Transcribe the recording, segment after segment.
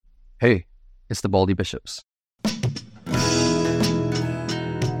Hey, it's the Baldy Bishops.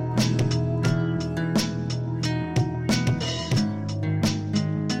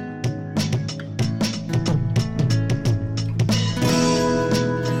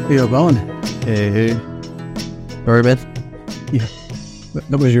 Hey, Owen. Hey. Sorry, man. Yeah,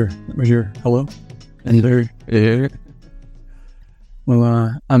 that was your hello. And there. Yeah.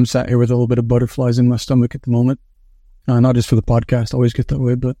 Well, I'm sat here with a little bit of butterflies in my stomach at the moment. Not just for the podcast, I always get that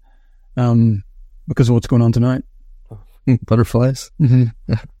way, but because of what's going on tonight. Butterflies?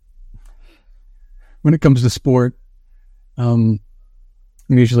 Mm-hmm. When it comes to sport, I'm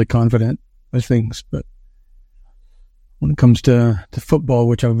usually confident with things, but when it comes to football,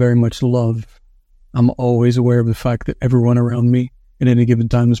 which I very much love, I'm always aware of the fact that everyone around me at any given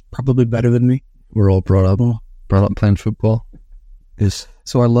time is probably better than me. We're all brought up playing football.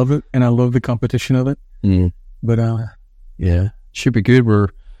 So I love it, and I love the competition of it. Mm. But yeah, should be good. We're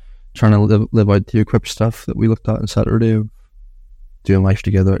trying to live out the equip stuff that we looked at on Saturday of doing life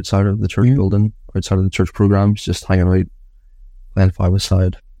together outside of the church building, outside of the church programs, just hanging out, playing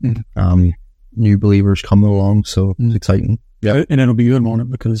five-a-side. Mm. New believers coming along, so it's exciting. Yeah, and it'll be good, won't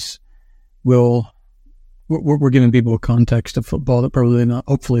it? Because we're giving people a context of football that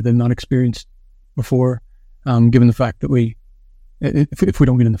hopefully they've not experienced before, given the fact that if we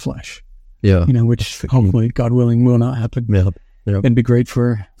don't get in the flesh, which hopefully, God willing, will not happen. Yeah. It'd be great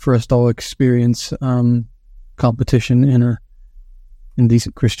for us to all experience competition in a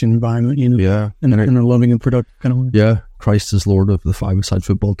decent Christian environment, in a loving and productive kind of way. Yeah, Christ is Lord of the five-a-side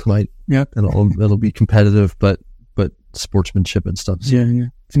football tonight. Yeah, and it'll be competitive, but sportsmanship and stuff. So. Yeah.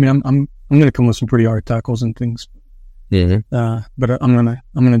 I mean, I'm going to come with some pretty hard tackles and things. Yeah. But I'm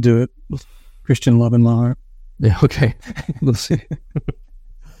gonna do it with Christian love in my heart. Yeah. Okay. We'll see.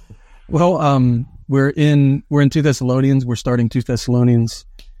 Well, we're in 2 Thessalonians. We're starting 2 Thessalonians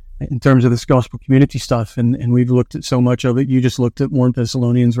in terms of this gospel community stuff, and we've looked at so much of it. You just looked at 1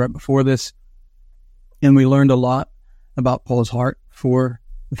 Thessalonians right before this, and we learned a lot about Paul's heart for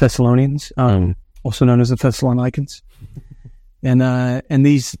the Thessalonians, also known as the Thessalonians. And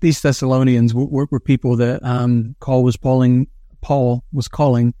these Thessalonians were people that Paul was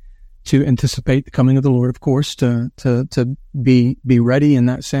calling to anticipate the coming of the Lord, of course, to be ready in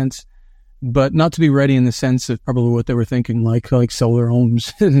that sense, but not to be ready in the sense of probably what they were thinking, like sell their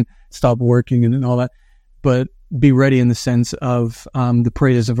homes and stop working and all that, but be ready in the sense of the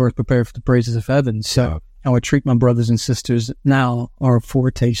praises of earth prepare for the praises of heaven. So how I treat my brothers and sisters now are a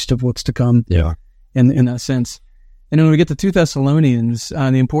foretaste of what's to come. Yeah, in that sense. And then when we get to 2 Thessalonians,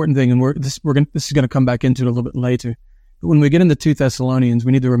 the important thing, and this is going to come back into it a little bit later, but when we get into 2 Thessalonians,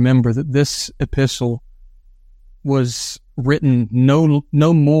 we need to remember that this epistle was written no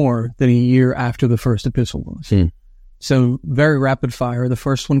more than a year after the first epistle was. So very rapid fire. The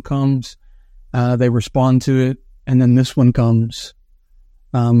first one comes, they respond to it, and then this one comes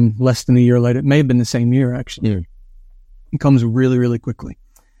less than a year later. It may have been the same year, actually. Yeah. It comes really, really quickly.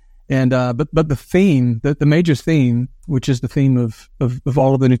 And but the theme, the major theme, which is the theme of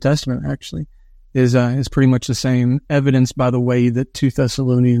all of the New Testament, actually, is pretty much the same, evidenced by the way that 2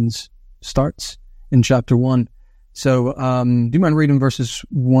 Thessalonians starts in chapter 1. So, do you mind reading verses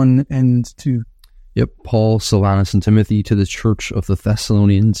 1 and 2? Yep. Paul, Silvanus, and Timothy to the church of the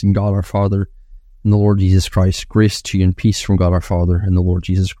Thessalonians in God our Father and the Lord Jesus Christ. Grace to you and peace from God our Father and the Lord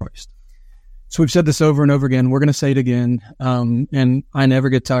Jesus Christ. So we've said this over and over again. We're going to say it again. And I never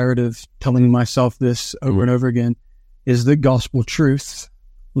get tired of telling myself this over and over again, is that gospel truth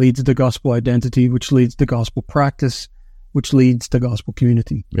leads to gospel identity, which leads to gospel practice, which leads to gospel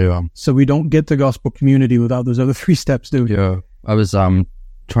community. Yeah. So we don't get to gospel community without those other 3 steps, do we? Yeah. I was trying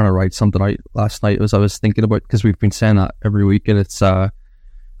to write something out last night as I was thinking about, because we've been saying that every week, and it's I'm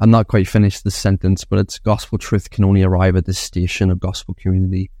not quite finished the sentence, but it's gospel truth can only arrive at the station of gospel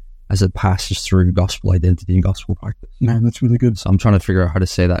community as it passes through gospel identity and gospel practice. Man, that's really good. So I'm trying to figure out how to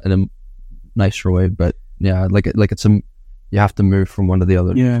say that in a nicer way, but yeah, you have to move from one to the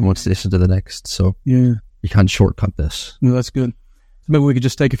other, from one station to the next. So you can't shortcut this. No, that's good. So maybe we could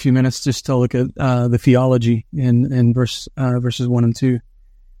just take a few minutes just to look at the theology in verses 1 and 2,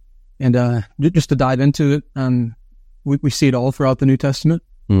 and just to dive into it. We see it all throughout the New Testament.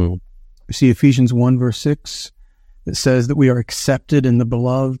 We see Ephesians 1 verse 6. It says that we are accepted in the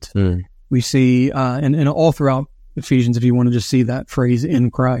beloved. We see, and all throughout Ephesians, if you want to just see that phrase,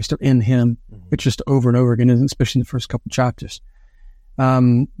 in Christ or in Him, it's just over and over again, especially in the first couple chapters.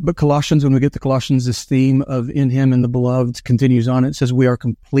 But Colossians, when we get to Colossians, this theme of in Him and the beloved continues on. It says we are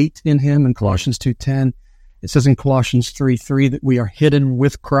complete in Him in Colossians 2:10. It says in Colossians 3:3 that we are hidden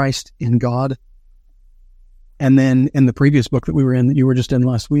with Christ in God. And then in the previous book that we were in, that you were just in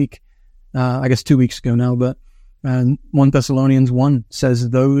last week, I guess 2 weeks ago now, but 1 Thessalonians 1 says,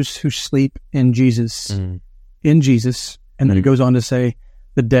 those who sleep in Jesus, and then it goes on to say,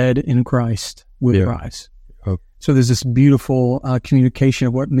 the dead in Christ will rise. Oh. So there's this beautiful communication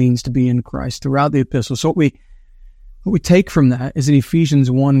of what it means to be in Christ throughout the epistle. So what we take from that is in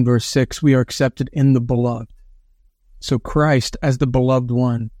Ephesians 1 verse 6, we are accepted in the beloved. So Christ, as the beloved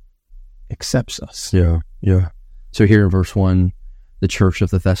one, accepts us. Yeah. So here in verse 1, the church of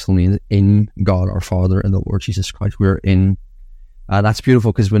the Thessalonians in God our Father and the Lord Jesus Christ. We're in. That's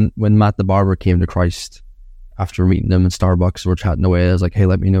beautiful, because when Matt the barber came to Christ after meeting him in Starbucks, we're chatting away. I was like, hey,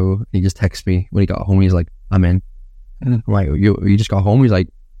 let me know. And he just texted me when he got home. He's like, I'm in. I'm like, you just got home? He's like,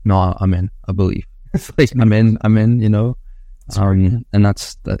 no, I'm in. I believe. It's like, I'm in, you know. And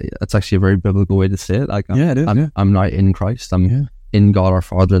that's actually a very biblical way to say it. Like, it is. I'm now in Christ. I'm in God our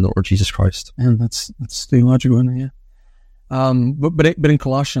Father and the Lord Jesus Christ. And that's theological, yeah. But in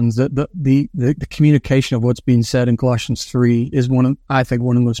Colossians, the communication of what's being said in Colossians 3 is I think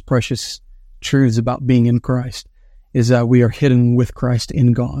one of the most precious truths about being in Christ, is that we are hidden with Christ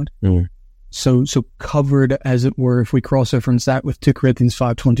in God. Mm. So covered, as it were. If we cross-reference that with 2 Corinthians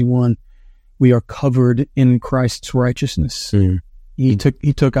 5:21, we are covered in Christ's righteousness. Mm. He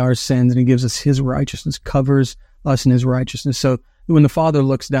took our sins and he gives us his righteousness, covers us in his righteousness. So when the Father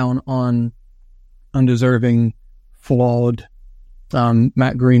looks down on undeserving, flawed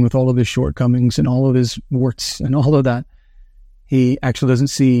Matt Green with all of his shortcomings and all of his warts and all of that, he actually doesn't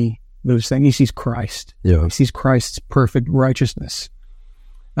see those things. He sees Christ. Yeah. He sees Christ's perfect righteousness.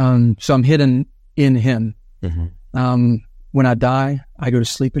 So I'm hidden in him. Mm-hmm. When I die, I go to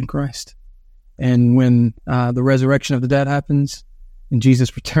sleep in Christ. And when the resurrection of the dead happens and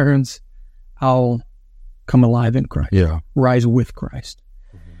Jesus returns, I'll come alive in Christ. Yeah. Rise with Christ.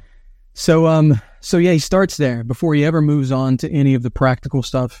 So he starts there. Before he ever moves on to any of the practical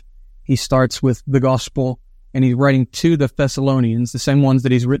stuff, he starts with the gospel, and he's writing to the Thessalonians, the same ones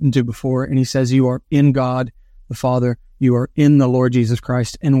that he's written to before, and he says, you are in God the Father, you are in the Lord Jesus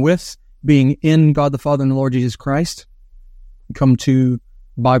Christ. And with being in God the Father and the Lord Jesus Christ, come two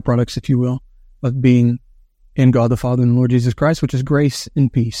byproducts, if you will, of being in God the Father and the Lord Jesus Christ, which is grace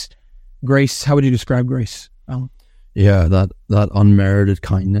and peace. Grace, how would you describe grace, Alan? Yeah, that unmerited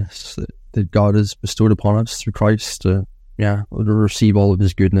kindness that God has bestowed upon us through Christ, to receive all of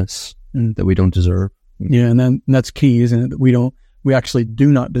his goodness that we don't deserve. Yeah, and that's key, isn't it? That we actually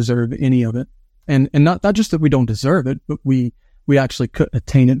do not deserve any of it. And not just that we don't deserve it, but we actually could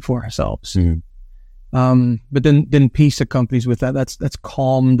attain it for ourselves. Mm-hmm. But then peace accompanies with that. That's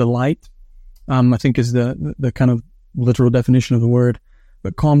calm delight, I think is the kind of literal definition of the word.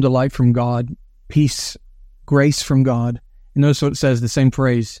 But calm delight from God, peace, grace from God. And notice what it says, the same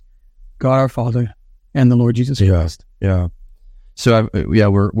phrase, God our Father and the Lord Jesus Christ. Yeah. So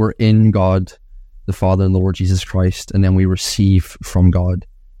we're in God the Father and the Lord Jesus Christ, and then we receive from God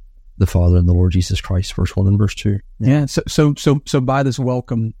the Father and the Lord Jesus Christ, verse 1 and verse 2. Yeah. So by this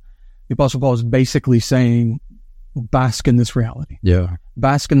welcome, the Apostle Paul is basically saying, bask in this reality. Yeah.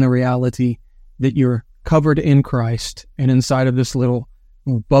 Bask in the reality that you're covered in Christ, and inside of this little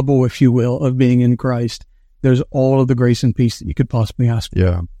bubble, if you will, of being in Christ, there's all of the grace and peace that you could possibly ask for.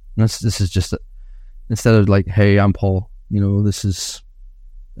 Yeah. This is just instead of like, hey, I'm Paul, this is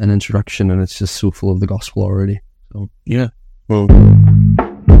an introduction, and it's just so full of the gospel already. So yeah. Well.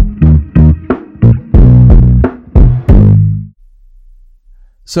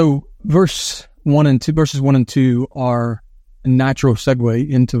 So verses 1 and 2 are a natural segue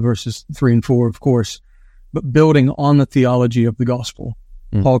into verses 3 and 4, of course, but building on the theology of the gospel,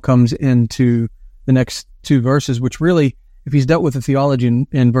 Paul comes into the next two verses, which really, if he's dealt with the theology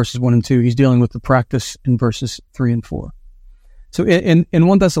in verses 1 and 2, he's dealing with the practice in verses 3 and 4. So in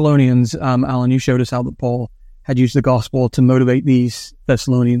 1 Thessalonians, Alan, you showed us how that Paul had used the gospel to motivate these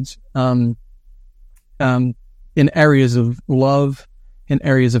Thessalonians in areas of love, in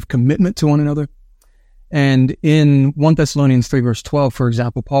areas of commitment to one another. And in 1 Thessalonians 3 verse 12, for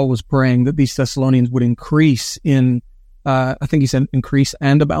example, Paul was praying that these Thessalonians would increase in, I think he said, increase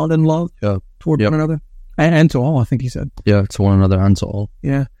and abound in love toward one another. And to all, I think he said. Yeah, to one another and to all.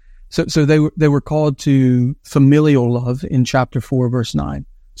 Yeah. So they were called to familial love in chapter 4, verse 9.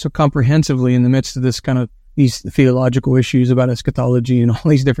 So comprehensively, in the midst of this kind of these theological issues about eschatology and all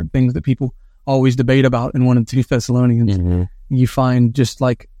these different things that people always debate about in 1 and 2 Thessalonians, you find just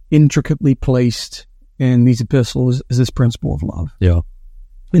like intricately placed in these epistles is this principle of love. Yeah.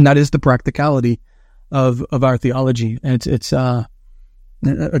 And that is the practicality of our theology. And it's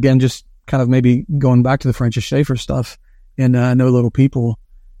again, just kind of maybe going back to the Francis Schaeffer stuff in No Little People,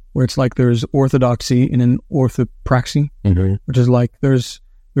 where it's like there's orthodoxy and an orthopraxy, which is like there's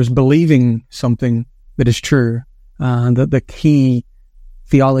there's believing something that is true, the key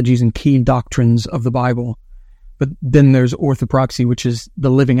theologies and key doctrines of the Bible. But then there's orthopraxy, which is the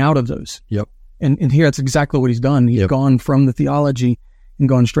living out of those. Yep. And here that's exactly what he's done. He's gone from the theology and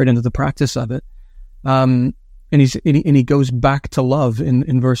gone straight into the practice of it. And he goes back to love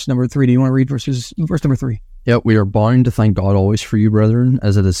in verse number 3. Do you want to read verse number 3? Yeah, we are bound to thank God always for you, brethren,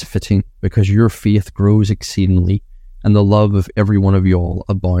 as it is fitting, because your faith grows exceedingly, and the love of every one of you all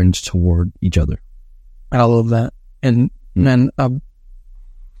abounds toward each other. I love that. And man, I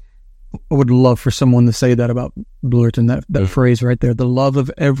would love for someone to say that about Blurton, that phrase right there. The love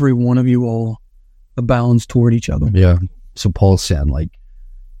of every one of you all abounds toward each other. Yeah. So Paul said,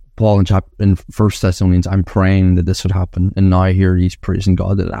 Paul in 1 Thessalonians, I'm praying that this would happen, and now here he's praising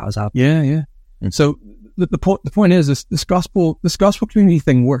God that it has happened. Yeah, yeah. And so the point is this gospel community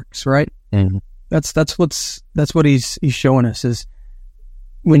thing works, right? Mm-hmm. That's what he's showing us is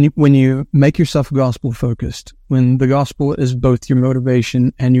when you make yourself gospel focused, when the gospel is both your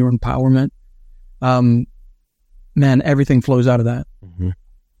motivation and your empowerment, man, everything flows out of that. Mm-hmm.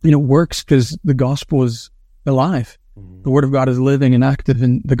 It works because the gospel is alive. Mm-hmm. The word of God is living and active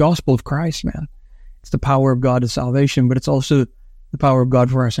in the gospel of Christ, man. It's the power of God to salvation, but it's also the power of God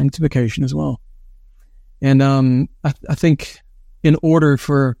for our sanctification as well. And I think in order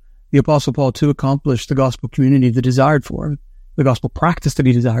for the Apostle Paul to accomplish the gospel community that desired for him, the gospel practice that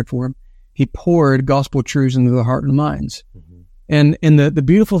he desired for him, he poured gospel truths into the heart and minds. Mm-hmm. And the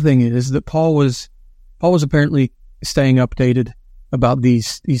beautiful thing is that Paul was apparently staying updated about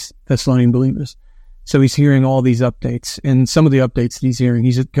these Thessalonian believers. So he's hearing all these updates, and some of the updates that he's hearing,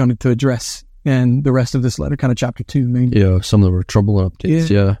 he's going to address in the rest of this letter, kind of chapter 2 mainly. Yeah, some of them were troubling updates,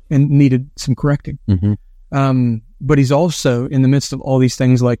 yeah. And needed some correcting. Mm-hmm. But he's also, in the midst of all these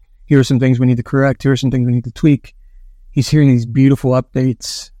things, like, here are some things we need to correct, here are some things we need to tweak, he's hearing these beautiful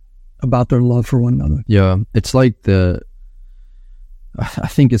updates about their love for one another. Yeah, it's like I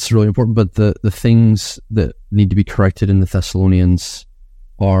think it's really important, but the things that need to be corrected in the Thessalonians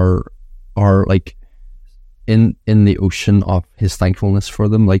are like in the ocean of his thankfulness for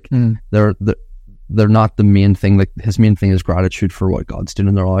them. Like they're not the main thing. Like his main thing is gratitude for what God's doing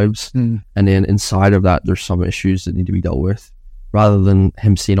in their lives, and then inside of that, there's some issues that need to be dealt with. Rather than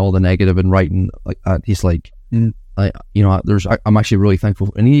him seeing all the negative and writing like that, he's like, I'm actually really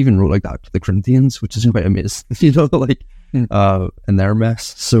thankful. And he even wrote like that to the Corinthians, which is quite amazing, in their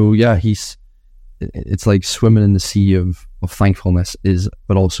mess. So yeah, it's like swimming in the sea of thankfulness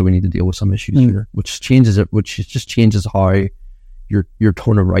but also we need to deal with some issues here, which just changes how your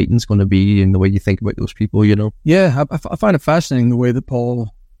tone of writing is going to be and the way you think about those people, Yeah, I find it fascinating the way that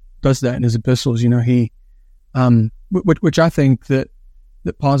Paul does that in his epistles. He, which I think that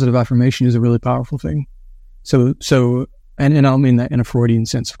positive affirmation is a really powerful thing. So, and I don't mean that in a Freudian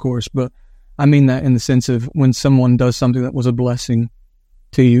sense, of course, but I mean that in the sense of when someone does something that was a blessing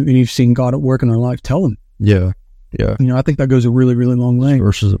to you and you've seen God at work in their life, tell them. Yeah. Yeah. I think that goes a really, really long way.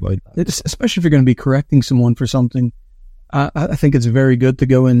 Verses about that. Especially if you're going to be correcting someone for something. I think it's very good to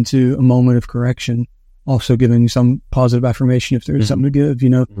go into a moment of correction, also giving some positive affirmation if there's something to give,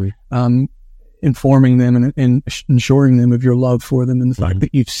 informing them and ensuring them of your love for them and the fact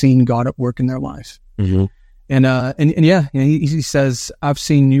that you've seen God at work in their life. Mm-hmm. He says, I've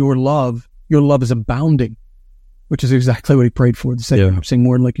seen your love is abounding, which is exactly what he prayed for, the same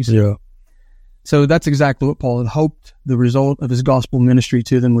word like you said. Yeah. So that's exactly what Paul had hoped the result of his gospel ministry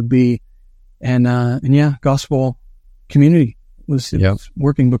to them would be. And gospel community was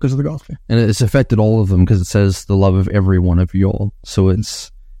working because of the gospel. And it's affected all of them because it says the love of every one of you all. So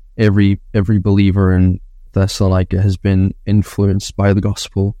it's every believer in Thessalonica has been influenced by the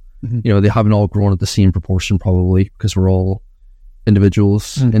gospel. Mm-hmm. They haven't all grown at the same proportion probably because we're all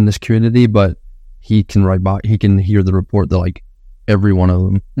individuals in this community, but he can write back, he can hear the report that like every one of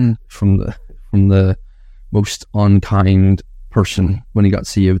them from the most unkind person when he got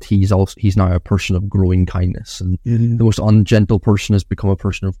saved, he's now a person of growing kindness, and the most ungentle person has become a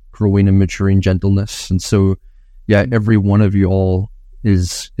person of growing and maturing gentleness. And so every one of you all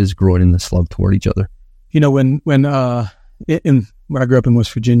is growing in this love toward each other. When I grew up in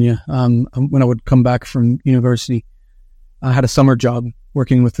West Virginia, when I would come back from university, I had a summer job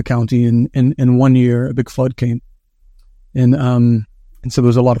working with the county, and 1 year a big flood came, and so there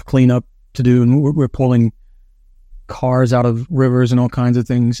was a lot of cleanup to do, and we're pulling cars out of rivers and all kinds of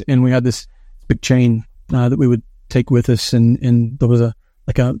things, and we had this big chain that we would take with us, and there was a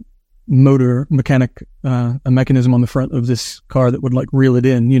motor mechanic, a mechanism on the front of this car that would like reel it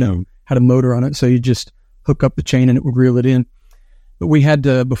in, had a motor on it, so you just hook up the chain and it would reel it in. But we had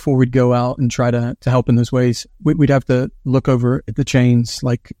to, before we'd go out and try to help in those ways, we'd have to look over at the chains,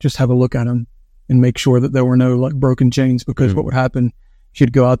 like just have a look at them and make sure that there were no like broken chains, because what would happen,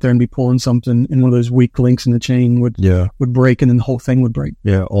 she'd go out there and be pulling something, and one of those weak links in the chain would break, and then the whole thing would break.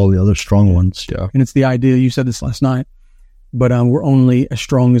 Yeah, all the other strong ones. Yeah. And it's the idea, you said this last night, but we're only as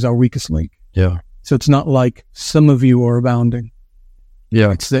strong as our weakest link. Yeah. So it's not like some of you are abounding.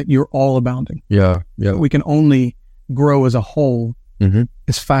 Yeah. It's that you're all abounding. Yeah. Yeah. We can only grow as a whole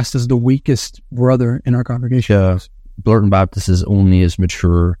as fast as the weakest brother in our congregation. Yeah. Blurton Baptist is only as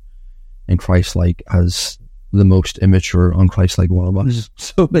mature and Christ-like as the most immature, unchristlike one of us.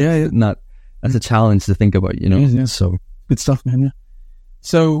 So that's a challenge to think about, you know. Yeah. So good stuff, man. Yeah.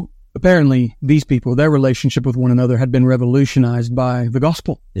 So apparently these people, their relationship with one another had been revolutionized by the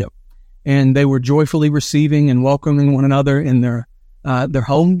gospel. Yep. And they were joyfully receiving and welcoming one another in their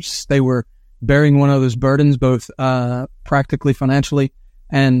homes. They were bearing one another's burdens, both practically, financially,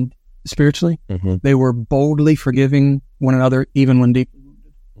 and spiritually. They were boldly forgiving one another, even when deeply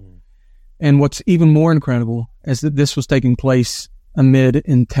wounded. And what's even more incredible is that this was taking place amid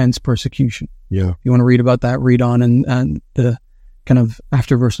intense persecution. Yeah. If you want to read about that, read on and the kind of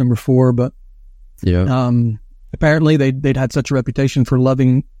after verse number 4. But apparently they'd had such a reputation for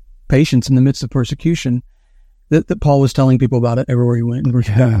loving patience in the midst of persecution that Paul was telling people about it everywhere he went.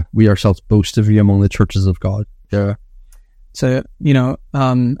 We ourselves boast of you among the churches of God. Yeah. So, you know,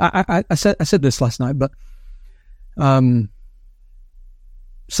 I said this last night, but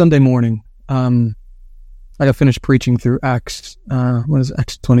Sunday morning, I got finished preaching through Acts,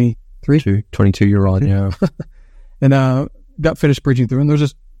 Acts 23? 22 you're on, yeah. And got finished preaching through, and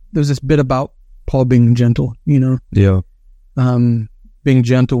there's this bit about Paul being gentle, you know. Yeah. Being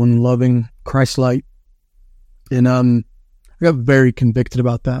gentle and loving, Christ-like. And I got very convicted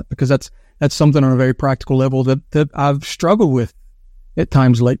about that, because that's something on a very practical level that I've struggled with at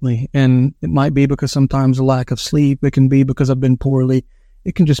times lately. And it might be because sometimes a lack of sleep. It can be because I've been poorly.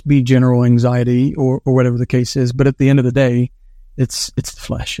 It can just be general anxiety or whatever the case is. But at the end of the day, it's the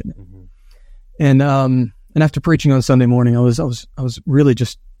flesh in it. And after preaching on Sunday morning, I was really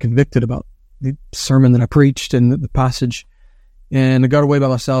just convicted about the sermon that I preached and the passage. And I got away by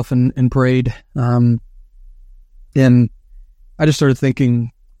myself and prayed. And I just started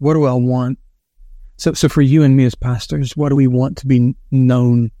thinking, what do I want? So for you and me as pastors, what do we want to be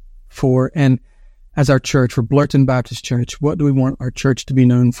known for? And as our church, for Blurton Baptist Church, what do we want our church to be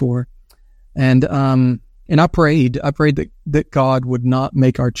known for? And I prayed that God would not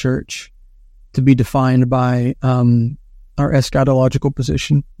make our church to be defined by our eschatological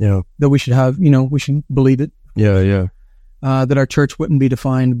position. Yeah. That we should have, we should believe it. Yeah, yeah. That our church wouldn't be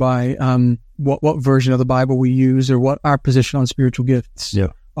defined by what version of the Bible we use, or what our position on spiritual gifts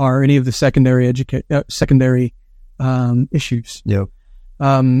are, any of the secondary issues. Yeah.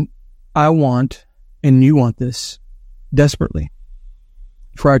 I want, and you want this desperately,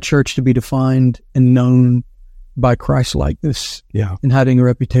 for our church to be defined and known by Christ-likeness. Yeah. And having a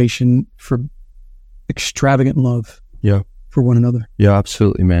reputation for extravagant love. Yeah. For one another. Yeah,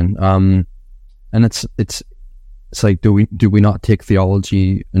 absolutely, man. And it's like, do we not take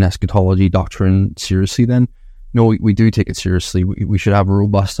theology and eschatology doctrine seriously then? No, we do take it seriously. We should have a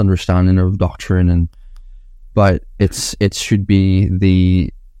robust understanding of doctrine, but it should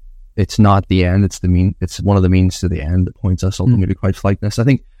be it's not the end, it's one of the means to the end that points us ultimately to Christ-likeness. I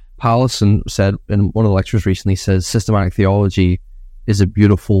think Powlison said in one of the lectures recently, says systematic theology is a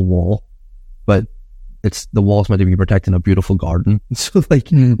beautiful wall, but the wall's meant to be protecting a beautiful garden. So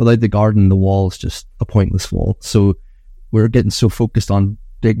without the garden, the wall is just a pointless wall. So we're getting so focused on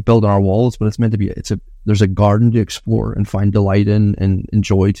building our walls, but it's meant to be, there's a garden to explore and find delight in and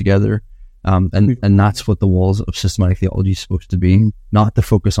enjoy together. And that's what the walls of systematic theology is supposed to be, not to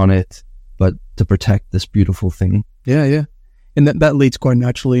focus on it, but to protect this beautiful thing. Yeah, yeah. And that leads quite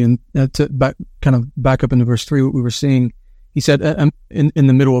naturally, and to back up into verse 3, what we were seeing. He said, in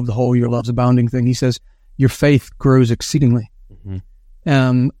the middle of the whole "your love's abounding" thing, he says, your faith grows exceedingly.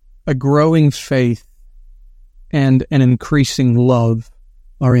 A growing faith and an increasing love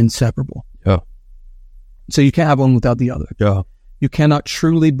are inseparable. Yeah. So you can't have one without the other. Yeah. You cannot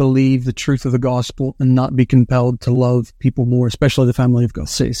truly believe the truth of the gospel and not be compelled to love people more, especially the family of God.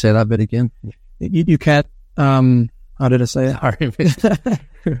 Say that bit again. You can't, how did I say it?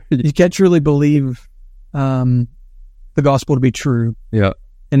 You can't truly believe the gospel to be true. Yeah.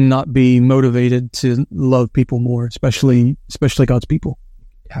 And not be motivated to love people more, especially God's people.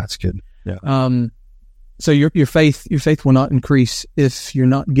 Yeah, that's good. Yeah. So your faith will not increase if you're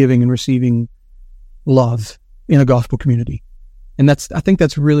not giving and receiving love in a gospel community. And I think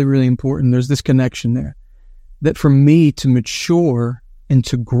that's really, really important. There's this connection there. that for me to mature and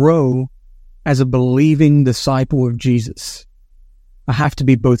to grow as a believing disciple of Jesus, I have to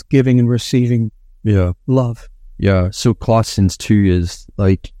be both giving and receiving love. Yeah. So Colossians 2 is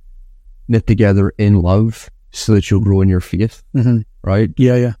like knit together in love so that you'll grow in your faith, right?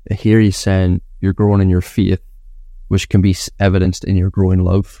 Yeah. Here he's saying you're growing in your faith, which can be evidenced in your growing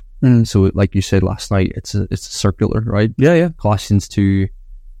love. So like you said last night, it's a circular, right? Yeah. Colossians 2,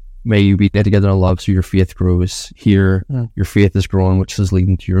 may you be knit together in love so your faith grows. Here, your faith is growing, which is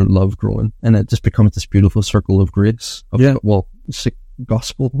leading to your love growing. And it just becomes this beautiful circle of grace. It's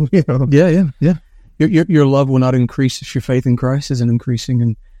gospel. You know? Yeah. Your love will not increase if your faith in Christ isn't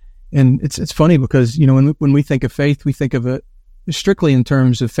increasing. And it's funny because, you know, when we think of faith, we think of it strictly in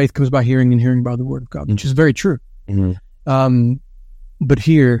terms of faith comes by hearing and hearing by the word of God, which is very true. But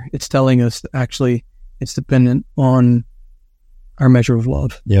here it's telling us that actually it's dependent on our measure of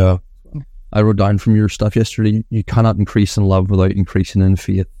love. Yeah. I wrote down from your stuff yesterday, you cannot increase in love without increasing in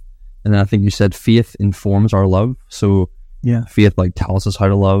faith. And then I think you said faith informs our love. So faith like tells us how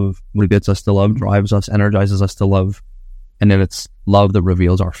to love, motivates us to love, drives us, energizes us to love. And then it's love that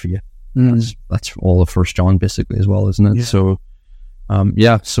reveals our faith. That's all of 1 John basically as well, isn't it? Yeah. So,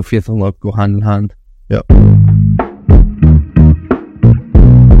 so faith and love go hand in hand. Yep.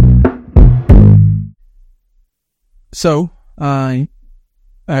 So,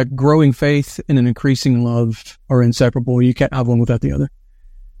 growing faith and an increasing love are inseparable. You can't have one without the other.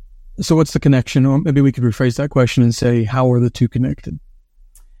 So what's the connection? Or maybe we could rephrase that question and say, how are the two connected?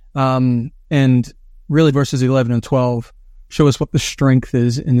 And really verses 11 and 12 show us what the strength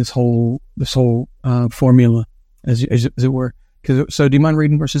is in this whole formula, as it were. So do you mind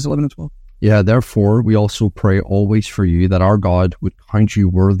reading verses 11 and 12? Yeah, therefore we also pray always for you that our God would count you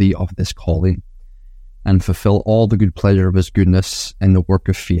worthy of this calling and fulfill all the good pleasure of his goodness and the work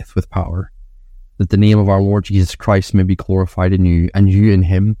of faith with power, that the name of our Lord Jesus Christ may be glorified in you and you in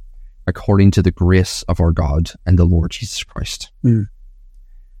him, according to the grace of our God and the Lord Jesus Christ.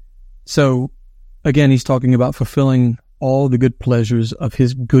 So again, he's talking about fulfilling all the good pleasures of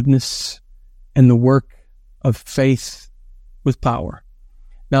his goodness and the work of faith with power.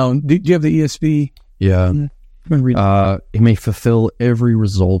 Now, do you have the ESV? Yeah. Read he may fulfill every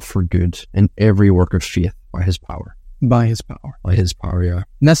resolve for good and every work of faith by his power. By his power. By his power, yeah.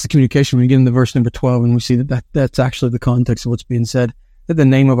 And that's the communication. We get into verse number 12 and we see that's actually the context of what's being said, that the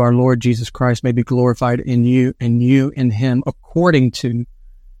name of our Lord Jesus Christ may be glorified in you and you in him, according to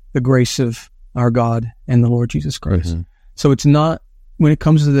the grace of our God and the Lord Jesus Christ. So it's not, when it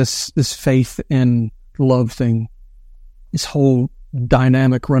comes to this faith and love thing, this whole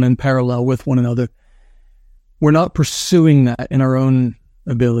dynamic running parallel with one another, we're not pursuing that in our own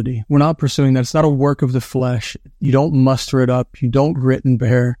ability. We're not pursuing that. It's not a work of the flesh. You don't muster it up. You don't grit and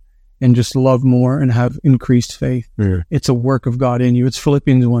bear and just love more and have increased faith. It's a work of God in you. It's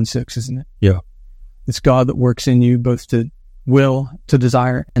Philippians 1:6, isn't it? Yeah. It's God that works in you both to will, to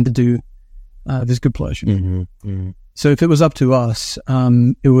desire, and to do this good pleasure. So if it was up to us,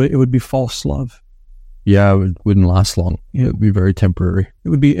 it would be false love. Yeah, it wouldn't last long. Yeah. It would be very temporary.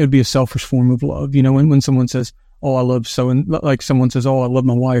 It'd be a selfish form of love. You know, when someone says, "Oh, I love so," and like someone says, "Oh, I love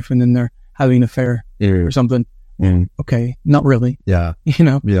my wife," and then they're having an affair or something. Okay, not really. Yeah. You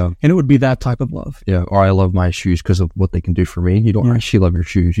know. Yeah. And it would be that type of love. Yeah. Or I love my shoes because of what they can do for me. You don't actually love your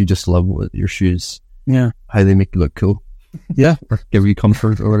shoes. You just love what your shoes. Yeah. How they make you look cool. Yeah. Or give you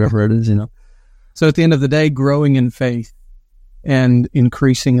comfort or whatever it is. You know. So at the end of the day, growing in faith and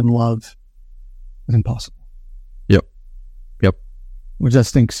increasing in love is impossible. Yep. Which that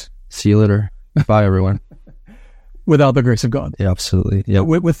stinks. See you later. Bye, everyone. Without the grace of God. Yeah, absolutely. Yeah.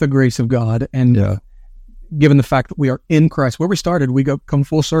 With the grace of God. And given the fact that we are in Christ, where we started, we come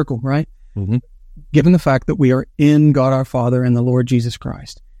full circle, right? Given the fact that we are in God our Father and the Lord Jesus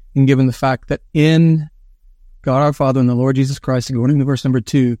Christ, and given the fact that in God our Father and the Lord Jesus Christ, according to verse number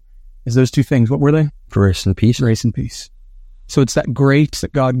 2, is those two things. What were they? Grace and peace. Grace and peace. So it's that grace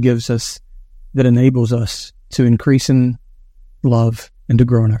that God gives us that enables us to increase in love and to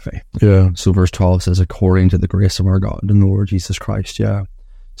grow in our faith. Yeah. So verse 12 says, according to the grace of our God and the Lord Jesus Christ. Yeah.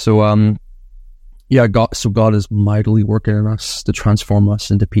 So, God is mightily working in us to transform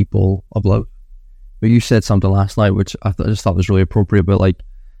us into people of love. But you said something last night, which I just thought was really appropriate, but like,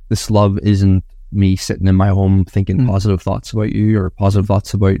 this love isn't me sitting in my home thinking positive thoughts about you or positive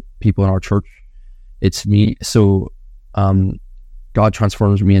thoughts about people in our church. It's me. So, God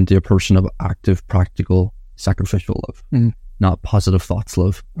transforms me into a person of active, practical, sacrificial love, not positive thoughts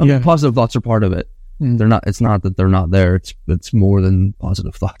love. Positive thoughts are part of it. They're not. It's not that they're not there. It's more than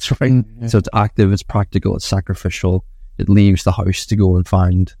positive thoughts, right? So it's active, it's practical, it's sacrificial. It leaves the house to go and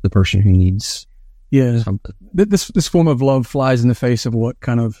find the person who needs Yeah. something. This form of love flies in the face of what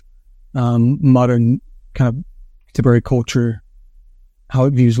kind of modern kind of contemporary culture, how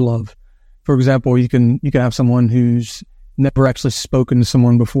it views love. For example, you can have someone who's never actually spoken to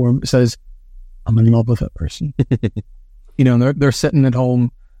someone before says, "I'm in love with that person." And they're sitting at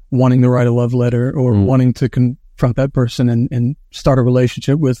home wanting to write a love letter or wanting to confront that person and start a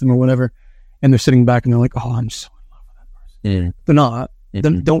relationship with them or whatever, and they're sitting back and they're like, "Oh, I'm so in love with that person." Yeah. They're not. They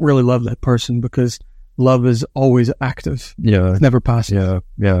don't really love that person, because love is always active. Yeah. It's never passive.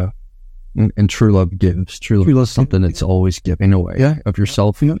 Yeah. And true love gives. True love is something that's always giving away of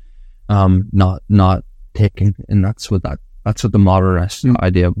yourself. Yeah. Not taking. And that's what the modernist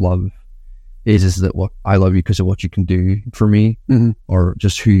idea of love is that what I love you because of what you can do for me, or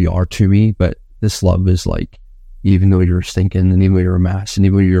just who you are to me. But this love is like, even though you're stinking, and even though you're a mess, and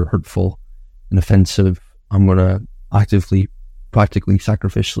even though you're hurtful and offensive, I'm gonna actively, practically,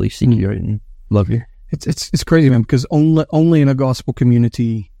 sacrificially seek you out and love you. It's crazy, man, because only in a gospel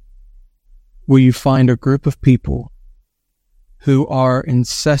community will you find a group of people who are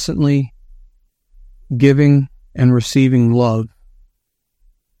incessantly giving and receiving love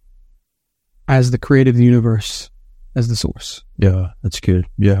as the creator of the universe, as the source. Yeah, that's good.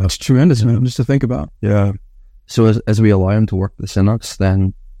 Yeah, it's tremendous, man, just to think about. Yeah. So as we allow him to work this in us,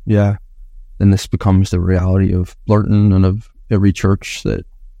 then this becomes the reality of Blurton and of every church that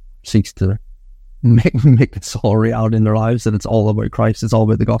seeks to make this all a reality in their lives, that it's all about Christ, it's all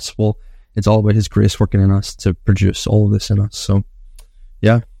about the gospel, it's all about his grace working in us to produce all of this in us. So,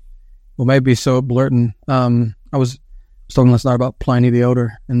 yeah. Well, maybe so at Blurton. I was talking last night about Pliny the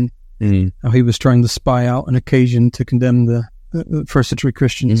Elder, and how he was trying to spy out an occasion to condemn the first century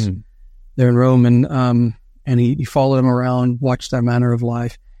Christians there in Rome, and he followed them around, watched their manner of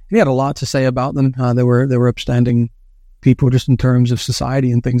life. And he had a lot to say about them. They were upstanding people just in terms of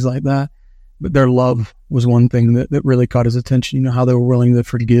society and things like that. But their love was one thing that really caught his attention. How they were willing to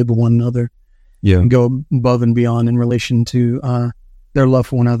forgive one another, and go above and beyond in relation to their love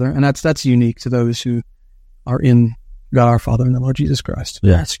for one another. And that's unique to those who are in God our Father and the Lord Jesus Christ.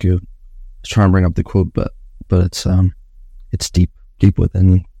 Yeah, it's good. I was trying to bring up the quote, but it's deep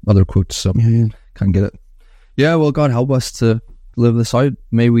within other quotes, so can't get it. Yeah, well, God help us to live this out.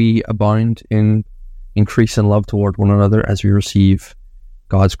 May we abound in increase in love toward one another as we receive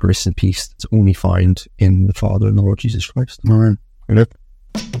God's grace and peace that's only found in the Father and the Lord Jesus Christ. Amen. Amen.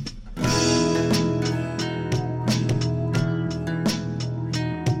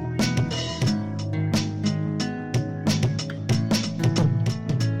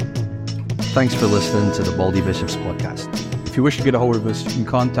 Thanks for listening to the Baldy Bishops podcast. If you wish to get a hold of us, you can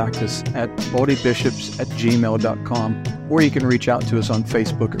contact us at baldybishops@gmail.com, or you can reach out to us on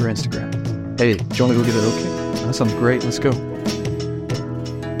Facebook or Instagram. Hey, do you want to go get it? Okay. That sounds great. Let's go.